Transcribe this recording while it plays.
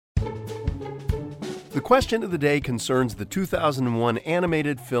The question of the day concerns the 2001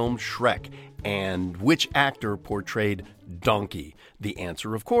 animated film Shrek and which actor portrayed Donkey. The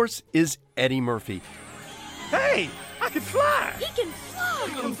answer, of course, is Eddie Murphy. Hey, I can fly! He can fly!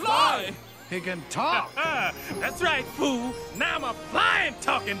 He can fly! He can talk. That's right, fool. Now I'm a flying,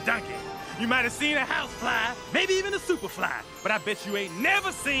 talking donkey. You might have seen a house fly, maybe even a super fly, but I bet you ain't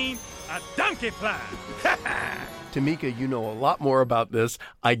never seen a donkey fly. Tamika, you know a lot more about this.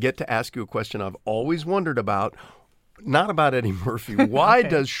 I get to ask you a question I've always wondered about, not about Eddie Murphy. Why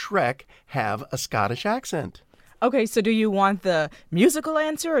does Shrek have a Scottish accent? Okay, so do you want the musical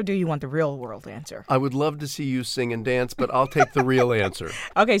answer or do you want the real world answer? I would love to see you sing and dance, but I'll take the real answer.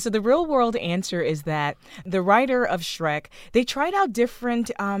 Okay, so the real world answer is that the writer of Shrek, they tried out different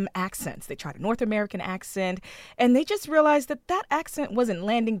accents. They tried a North American accent, and they just realized that that accent wasn't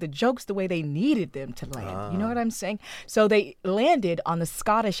landing the jokes the way they needed them to land. You know what I'm saying? So they landed on the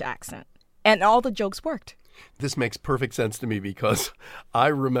Scottish accent, and all the jokes worked. This makes perfect sense to me because I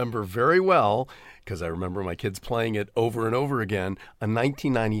remember very well, because I remember my kids playing it over and over again, a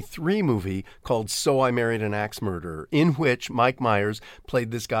 1993 movie called So I Married an Axe Murderer, in which Mike Myers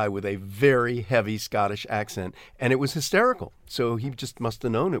played this guy with a very heavy Scottish accent, and it was hysterical. So he just must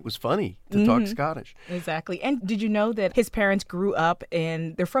have known it was funny to talk Scottish. Exactly. And did you know that his parents grew up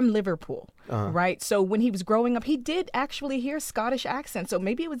they're from Liverpool, right? So when he was growing up, he did actually hear Scottish accent. So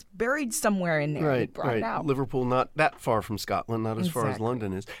maybe it was buried somewhere in there. He brought it out. Liverpool, not that far from Scotland, not as far as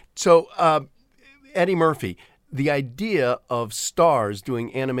London is. So Eddie Murphy, the idea of stars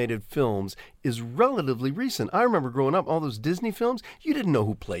doing animated films is relatively recent. I remember growing up, all those Disney films, you didn't know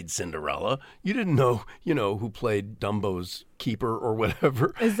who played Cinderella. You didn't know, who played Dumbo's keeper or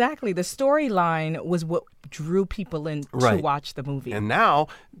whatever. Exactly. The storyline was what drew people in to watch the movie. And now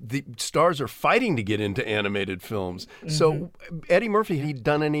the stars are fighting to get into animated films. So Eddie Murphy, had he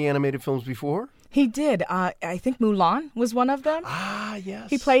done any animated films before? He did. I think Mulan was one of them. Ah, yes.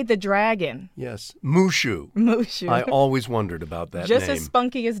 He played the dragon. Yes. Mushu. Mushu. I always wondered about that Just name. as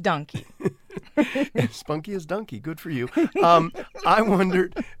spunky as Donkey. Spunky as Donkey. Good for you. I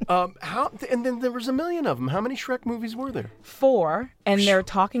wondered how, and then there was a million of them. How many Shrek movies were there? 4, and they're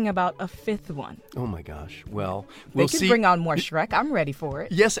talking about a 5th one. Oh my gosh. Well, we'll see. They can bring on more Shrek. I'm ready for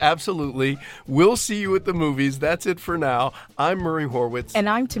it. Yes, absolutely. We'll see you at the movies. That's it for now. I'm Murray Horwitz. And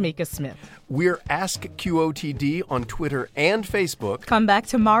I'm Tamika Smith. We're Ask QOTD on Twitter and Facebook. Come back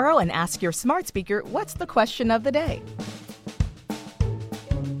tomorrow and ask your smart speaker, what's the question of the day?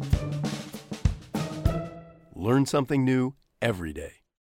 Learn something new every day.